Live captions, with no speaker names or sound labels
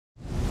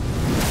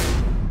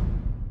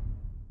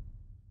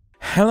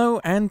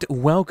Hello and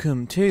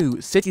welcome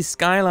to Cities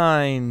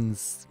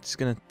Skylines. Just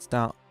gonna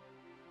start.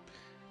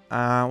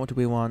 What do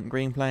we want?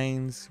 Green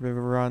Plains,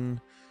 River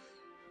Run,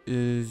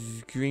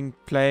 Green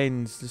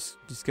Plains.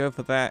 Just go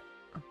for that.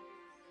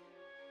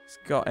 It's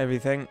got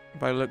everything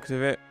by the looks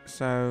of it.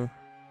 So,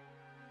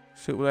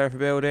 suitable area for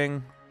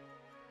building.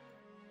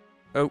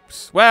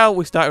 Oops. Well,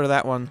 we started with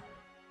that one,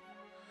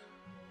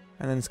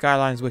 and then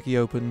Skylines Wiki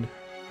opened.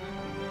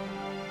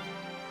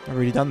 I've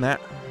already done that.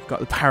 I've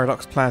got the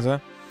Paradox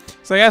Plaza.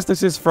 So I guess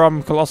this is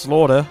from Colossal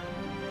Order,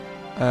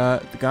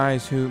 the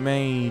guys who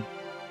made...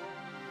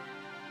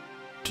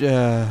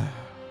 they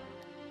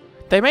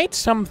made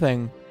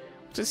something.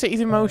 Was it Cities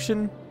in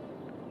Motion?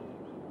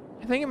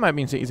 I think it might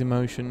be in Cities in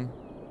Motion.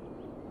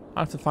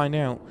 I'll have to find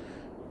out.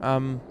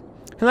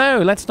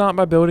 Hello, let's start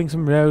by building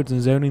some roads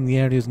and zoning the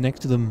areas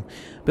next to them.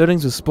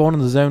 Buildings will spawn in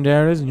the zoned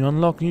areas and you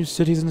unlock new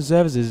cities and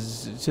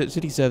services,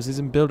 city services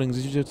and buildings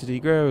as your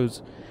city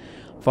grows.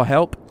 For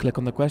help, click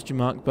on the question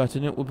mark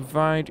button. It will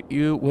provide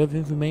you with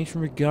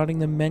information regarding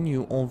the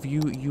menu or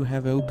view you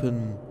have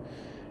open.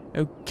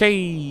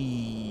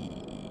 Okay,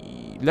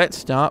 let's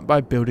start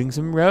by building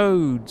some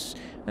roads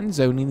and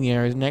zoning the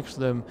areas next to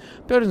them.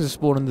 Buildings are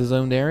spawned in the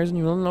zoned areas and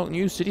you will unlock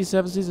new city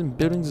services and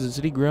buildings as the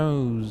city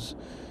grows.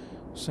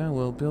 So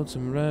we'll build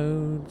some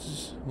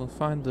roads. We'll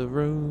find the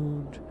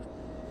road.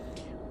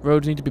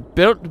 Roads need to be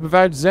built to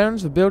provide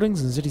zones for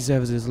buildings and city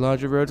services.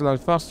 Larger roads allow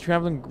faster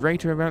travel and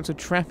greater amounts of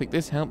traffic.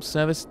 This helps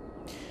service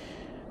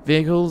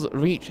vehicles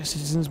reach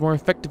citizens more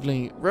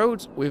effectively.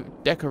 Roads with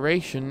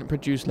decoration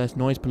produce less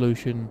noise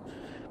pollution.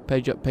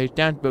 Page up, page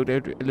down to build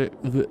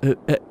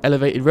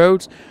elevated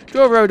roads.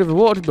 Draw a road over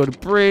water to build a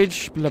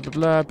bridge. Blah blah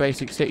blah.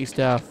 Basic city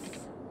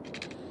stuff.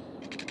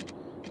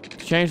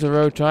 Change the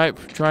road type.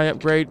 Try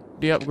upgrade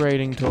the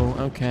upgrading tool.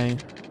 Okay.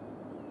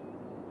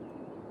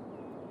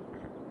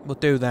 We'll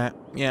do that.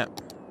 Yeah.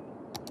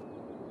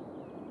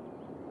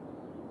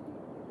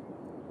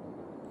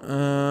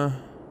 Now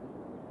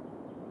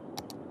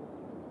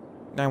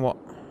what?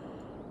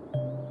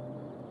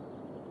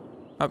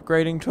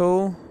 Upgrading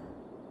tool.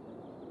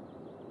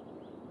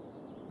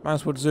 Might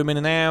as well zoom in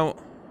and out.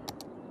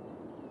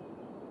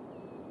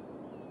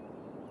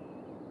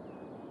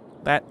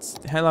 That's...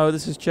 Hello,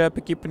 this is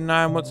Chirpy. Keep an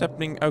eye on what's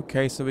happening.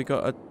 Okay, so we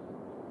got a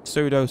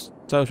pseudo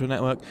social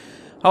network.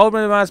 Hold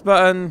the mouse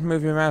button,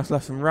 move your mouse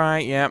left and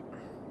right, yep.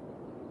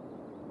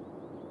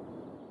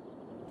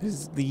 This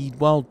is the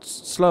world's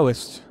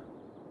slowest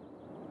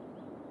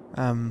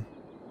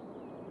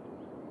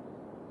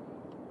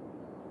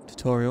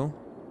tutorial.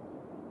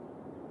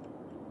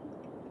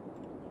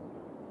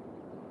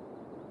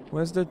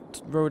 Where's the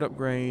road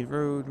upgrade?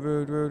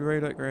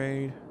 Road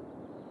upgrade.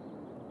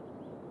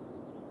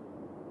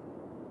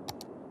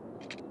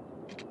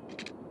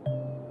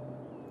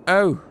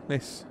 Oh,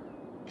 this.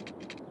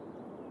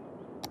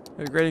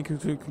 Upgrading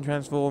can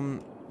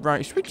transform.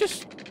 Right, should we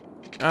just...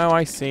 Oh,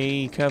 I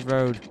see. Curved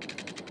road.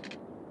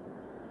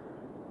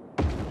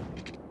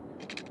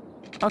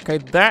 Okay,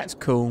 that's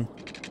cool.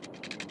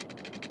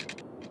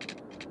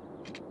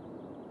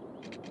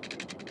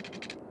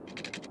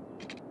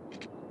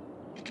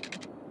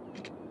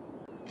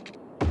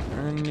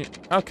 And,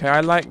 okay, I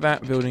like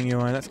that building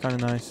UI. That's kind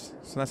of nice.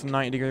 So that's a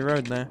 90-degree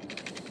road there.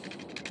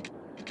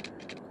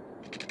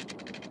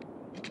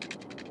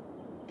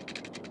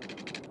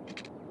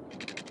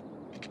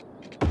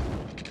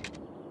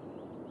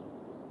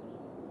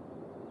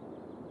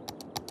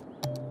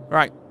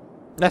 Right,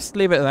 let's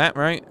leave it at that,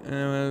 right?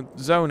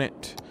 Zone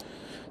it.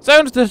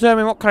 Zones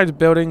determine what kinds of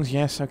buildings.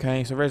 Yes,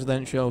 okay, so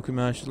residential,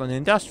 commercial, and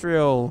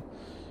industrial.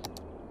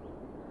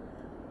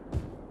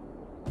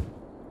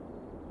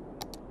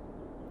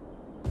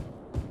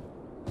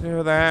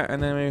 Do that,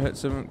 and then we put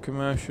some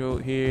commercial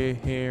here,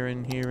 here,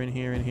 and here, and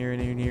here, and here,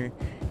 and here, and here,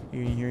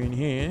 and here, and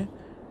here.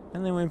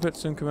 And then we put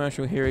some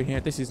commercial here and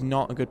here. This is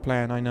not a good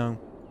plan, I know.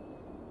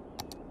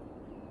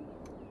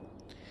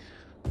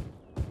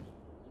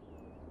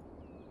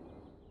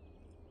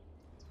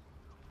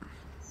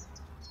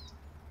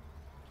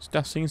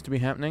 Stuff seems to be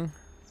happening.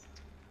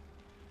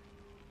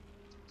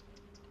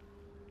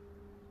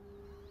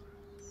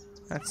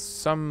 That's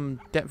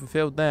some depth of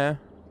field there.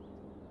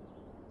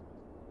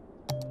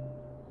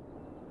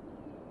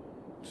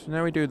 So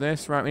now we do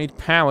this. Right, we need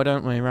power,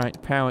 don't we? Right,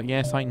 power.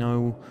 Yes, I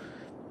know.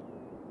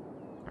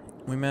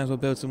 We may as well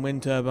build some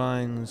wind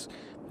turbines.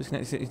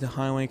 Disconnect cities to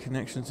highway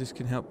connections. This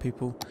can help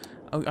people.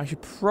 Oh, I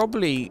should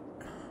probably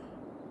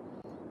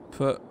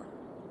put...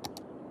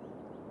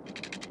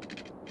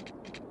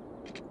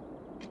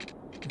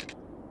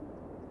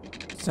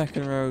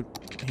 second road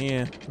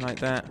here, like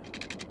that.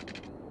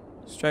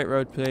 Straight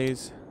road,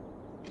 please.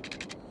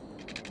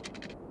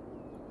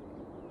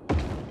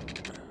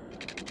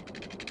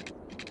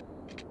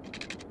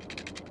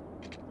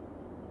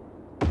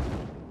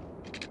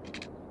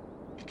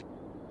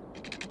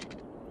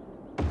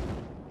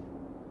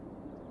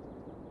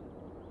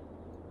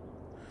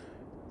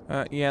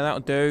 Yeah, that'll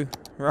do.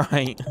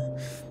 Right.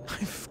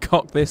 I've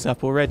cocked this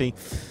up already.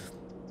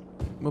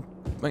 We'll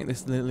make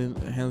this little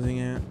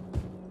housing out.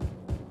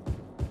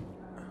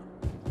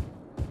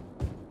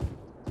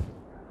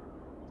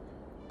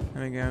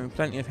 There we go,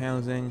 plenty of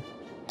housing.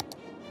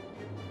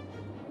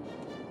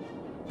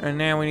 And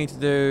now we need to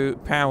do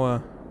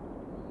power.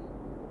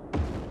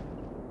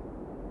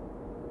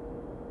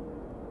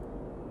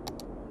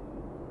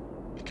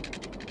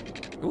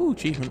 Ooh,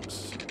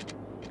 achievements.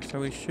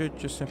 So we should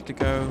just have to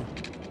go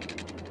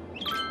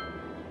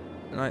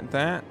like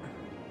that.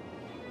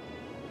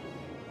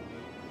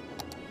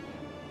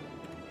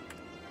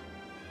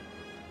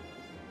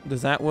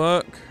 Does that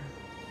work?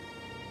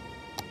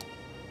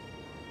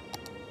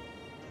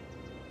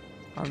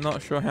 I'm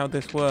not sure how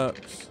this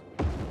works.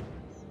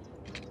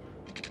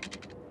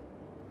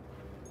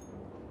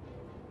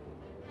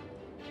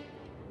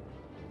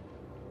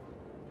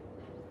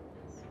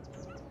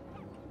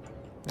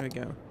 There we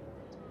go.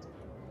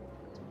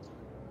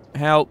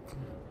 Help.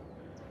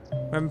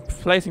 When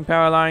placing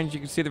power lines, you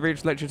can see the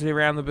reach electricity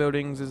around the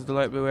buildings as the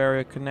light blue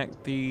area.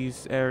 Connect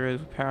these areas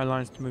with power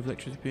lines to move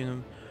electricity between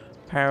them.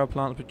 Power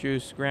plants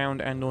produce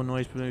ground and or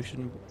noise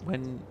pollution.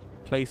 When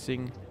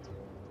placing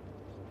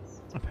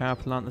a power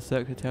plant, the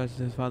circuit tells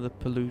us how the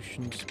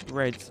pollution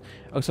spreads.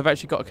 Oh, so I've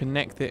actually got to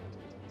connect it.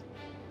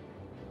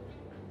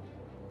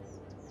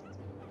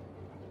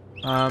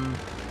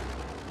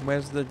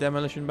 Where's the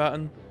demolition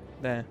button?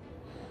 There.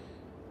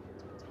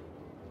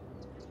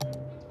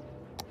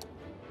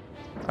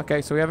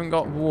 Okay, so we haven't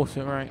got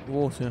water, right?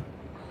 Water.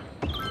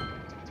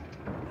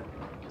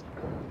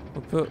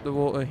 We'll put the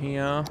water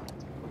here.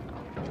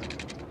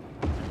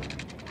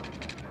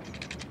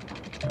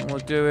 And we'll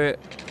do it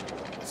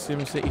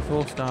SimCity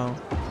 4 style.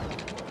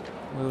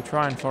 We'll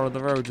try and follow the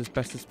roads as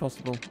best as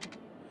possible.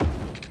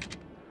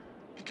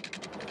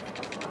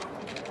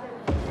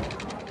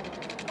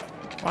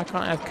 Why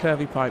can't I have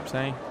curvy pipes,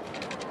 eh?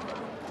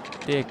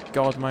 Dear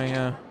God,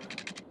 my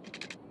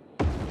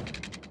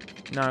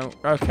No,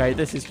 okay,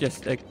 this is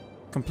just a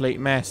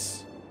complete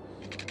mess.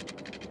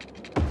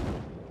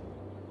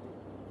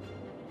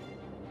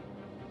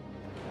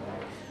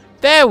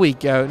 There we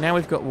go, now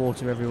we've got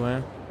water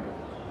everywhere.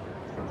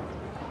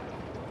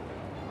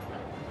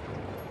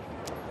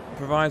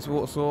 Provides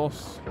water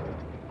source.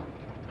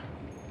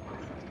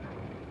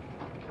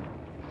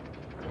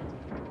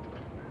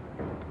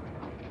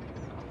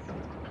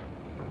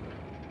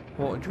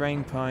 Water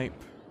drain pipe.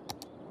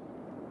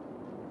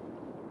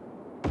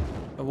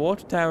 A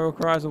water tower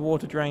requires a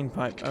water drain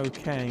pipe.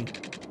 Okay.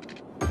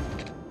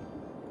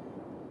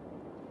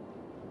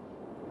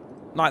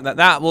 Like that.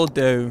 That will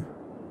do.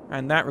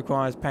 And that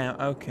requires power.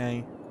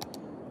 Okay.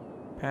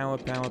 Power,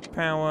 power,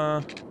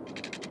 power.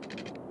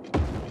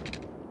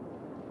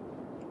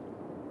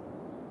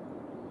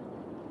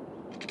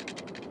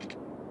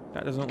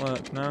 That doesn't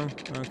work, no?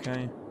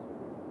 Okay.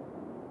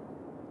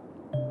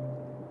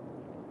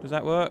 Does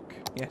that work?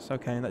 Yes,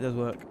 okay, that does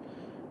work.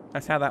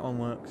 That's how that one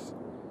works.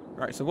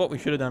 Right, so what we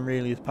should have done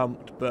really is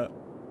pumped, but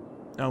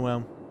oh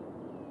well.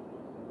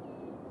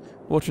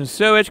 Water and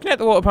sewage. Connect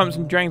the water pumps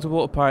and drains with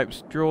water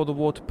pipes. Draw the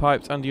water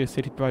pipes under your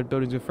city to provide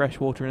buildings with fresh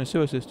water and a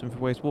sewer system for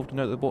wastewater.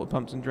 Note that the water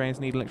pumps and drains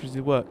need electricity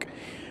to work.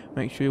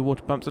 Make sure your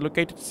water pumps are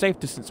located a safe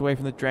distance away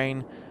from the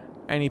drain.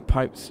 Any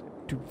pipes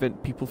to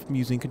prevent people from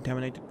using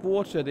contaminated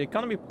water. The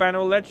economy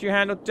panel lets you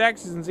handle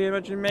taxes and see how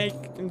much you make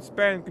and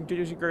spend.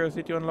 Continuously grow your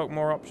city to unlock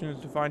more options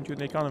to fine-tune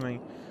the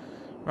economy.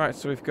 Right,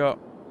 so we've got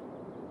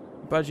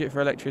budget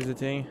for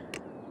electricity.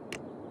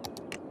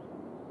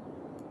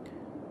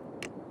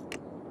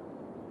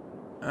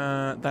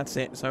 That's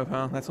it so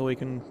far. That's all we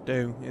can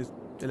do is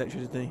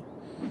electricity.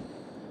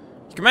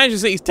 You can manage the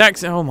city's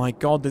tax. Oh my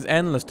god, there's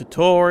endless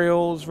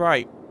tutorials.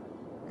 Right.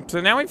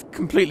 So now we've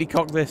completely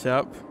cocked this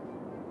up.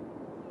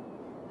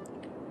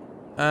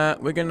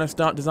 We're going to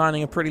start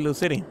designing a pretty little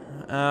city.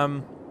 We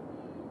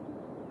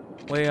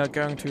are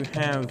going to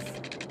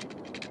have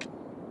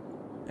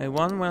a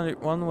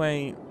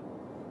one-way.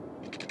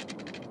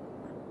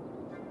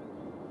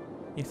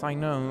 Yes, I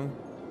know.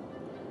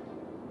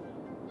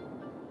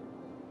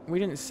 We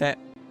didn't set.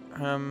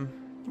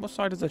 What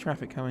side is the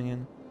traffic coming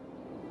in?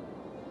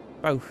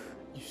 Both.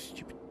 You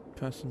stupid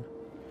person.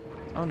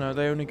 Oh no,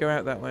 they only go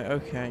out that way.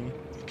 Okay.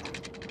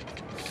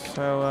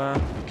 So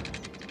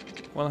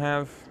we'll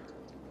have.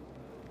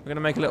 We're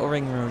gonna make a little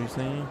ring road, you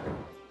see.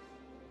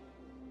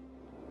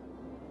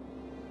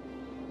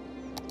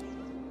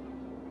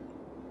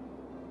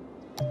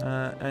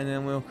 And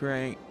then we'll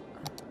create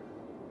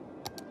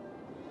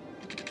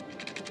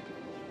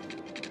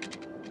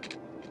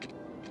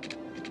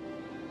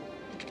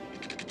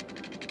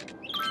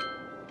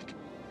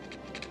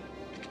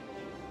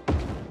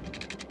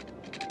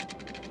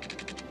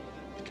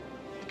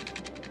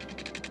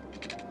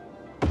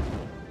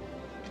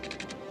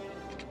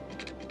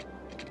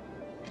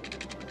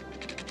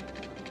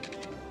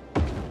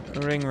a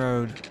ring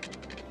road.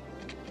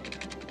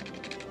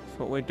 That's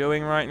what we're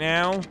doing right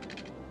now.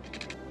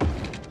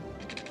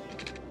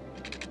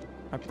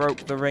 I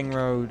broke the ring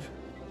road.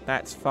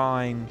 That's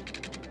fine.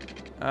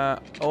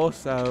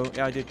 Also,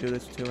 yeah, I did do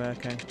this too,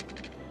 okay.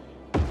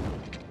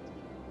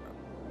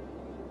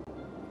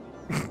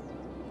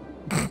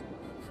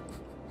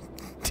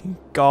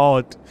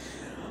 God.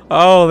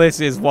 Oh, this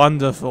is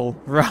wonderful.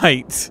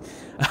 Right.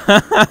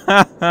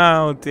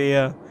 Oh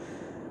dear.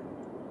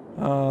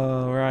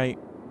 Oh, right.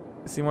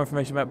 See more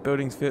information about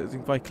buildings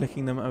by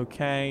clicking them.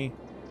 Okay.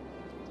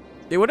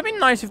 It would have been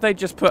nice if they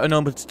just put a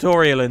normal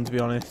tutorial in, to be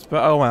honest.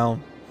 But oh well.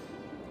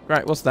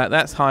 Right, what's that?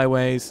 That's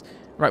highways.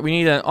 Right, we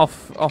need an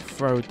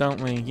off-road,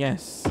 don't we?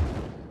 Yes.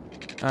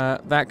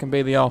 That can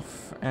be the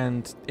off,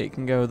 and it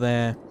can go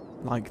there,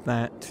 like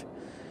that.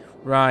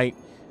 Right.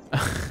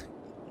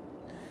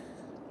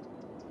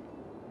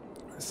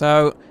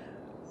 So,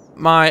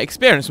 my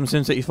experience from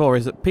SimCity 4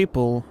 is that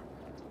people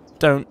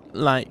don't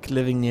like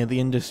living near the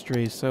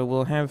industry, so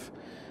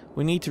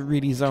we need to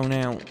really zone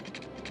out.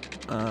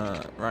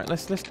 Right,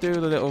 let's do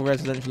the little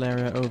residential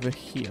area over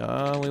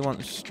here. We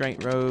want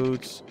straight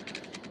roads,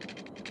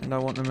 and I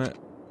want them at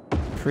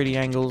pretty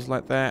angles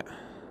like that.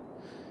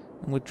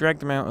 And we'll drag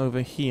them out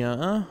over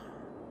here.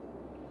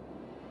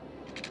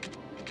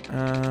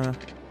 And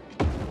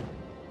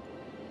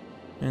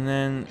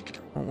then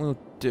what we'll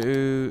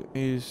do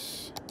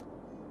is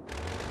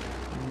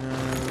no,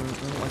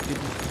 oh, I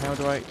didn't. How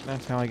do I?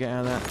 That's how I get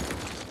out of that.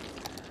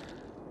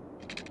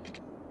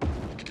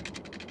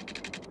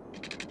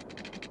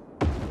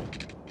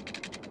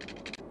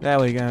 There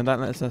we go, that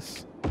lets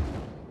us.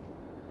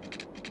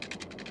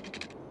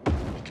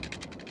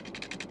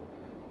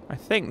 I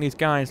think these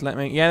guides let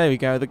me. Yeah, there we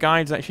go. The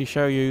guides actually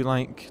show you,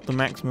 like, the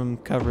maximum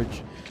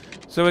coverage.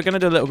 So we're going to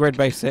do a little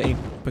grid-based city,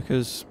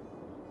 because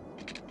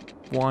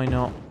why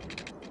not?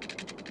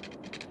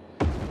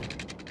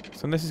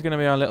 So this is going to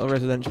be our little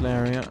residential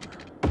area.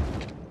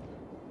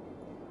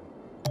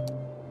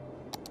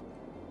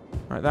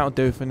 Right, that'll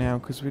do for now,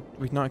 because we're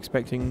not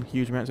expecting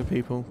huge amounts of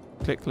people.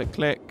 Click, click,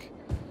 click.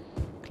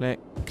 Click,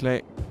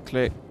 click,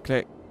 click,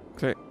 click,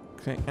 click,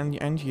 click.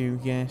 And you,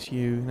 yes,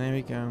 you. There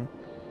we go.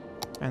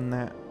 And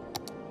that.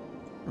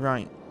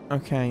 Right,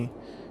 okay.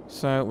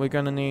 So we're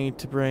going to need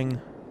to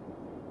bring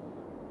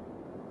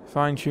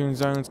fine-tune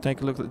zones,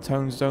 take a look at the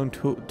tone zone,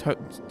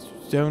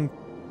 zone.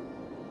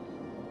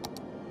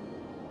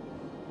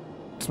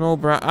 Small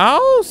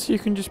oh, so you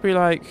can just be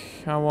like,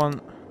 I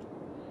want.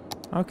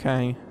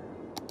 Okay.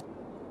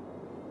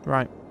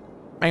 Right.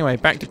 Anyway,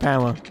 back to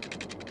power.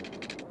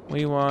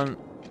 We want.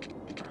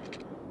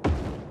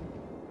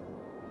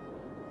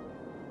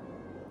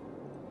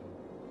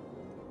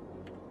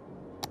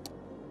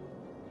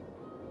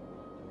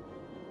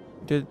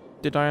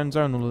 Did I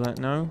unzone all of that?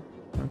 No?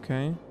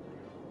 Okay.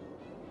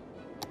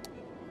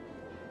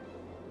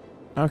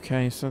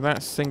 Okay, so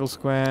that's single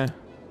square.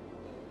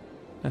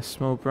 That's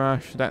small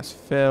brush. That's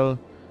fill.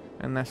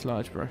 And that's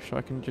large brush. So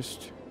I can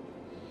just.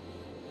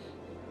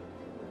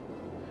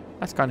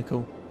 That's kind of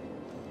cool.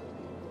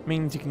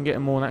 Means you can get a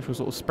more natural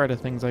sort of spread of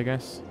things, I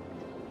guess.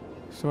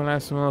 So we'll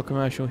have some more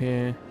commercial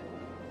here.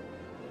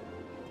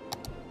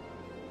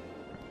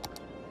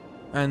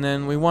 And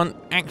then we want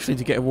actually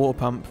to get a water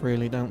pump,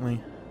 really, don't we?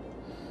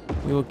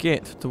 We will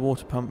get the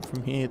water pump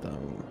from here,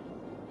 though.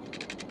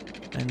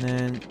 And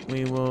then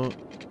we will.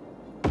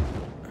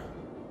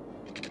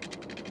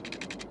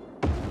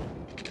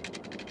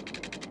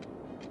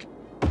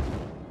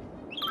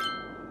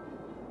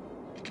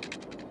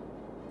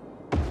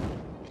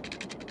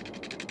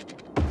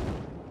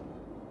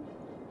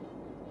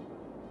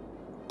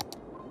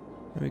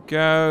 There we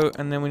go,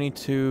 and then we need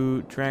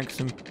to drag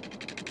some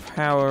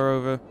power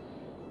over.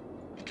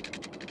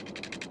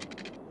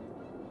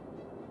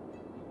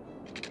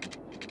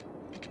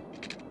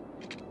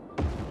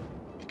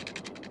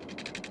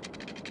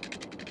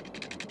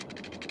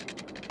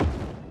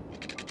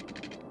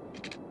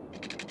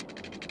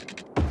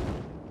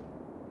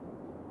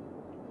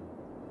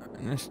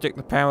 And let's stick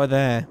the power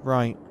there,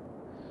 right.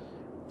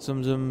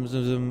 Zoom, zoom,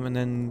 zoom, zoom, and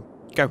then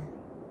go.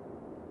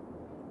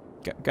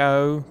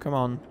 Go, come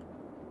on.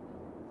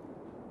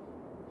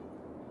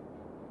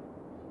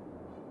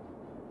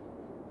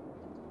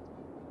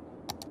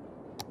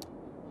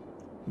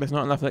 There's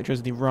not enough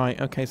electricity. Right,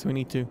 okay, so we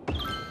need to.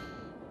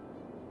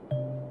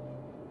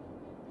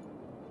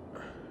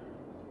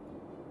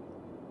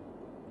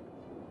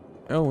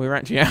 Oh, we're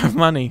actually out of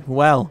money.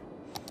 Well.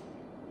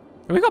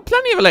 We've got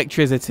plenty of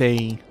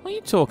electricity. What are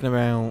you talking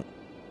about?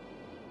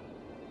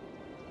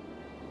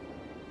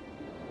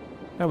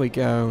 There we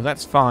go.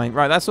 That's fine.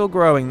 Right, that's all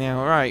growing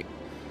now. Right.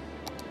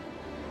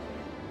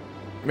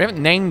 We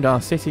haven't named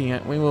our city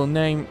yet. We will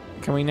name...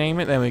 Can we name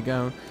it? There we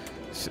go.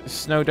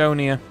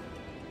 Snowdonia.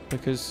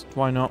 Because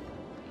why not?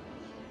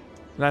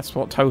 That's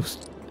what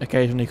Toast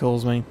occasionally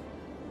calls me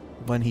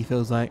when he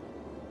feels like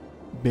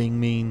being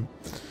mean.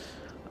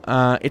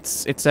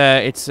 It's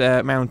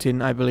a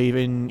mountain, I believe,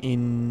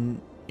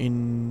 in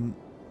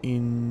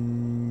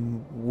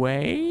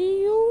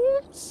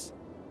Wales.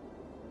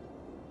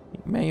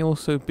 It may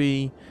also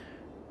be.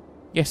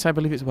 Yes, I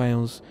believe it's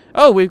Wales.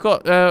 Oh, we're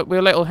a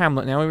little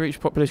hamlet now. We reach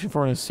population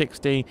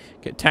 460.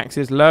 Get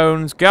taxes,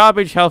 loans,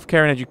 garbage,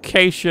 healthcare, and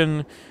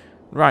education.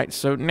 Right,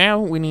 so now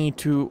we need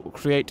to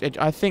create...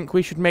 I think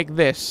we should make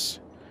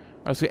this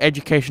as the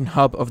education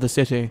hub of the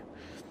city.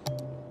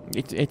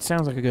 It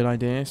sounds like a good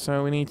idea,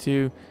 so we need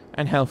to...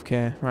 And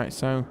healthcare, right,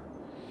 so...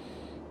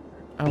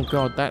 Oh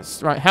god,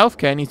 that's right.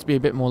 Healthcare needs to be a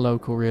bit more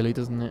local, really,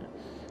 doesn't it?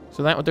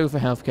 So that will do for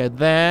healthcare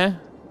there,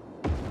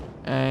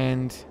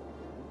 and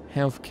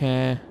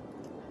healthcare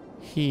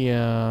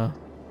here.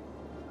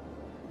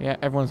 Yeah,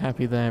 everyone's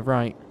happy there.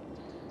 Right.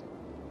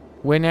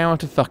 We're now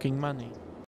out of fucking money.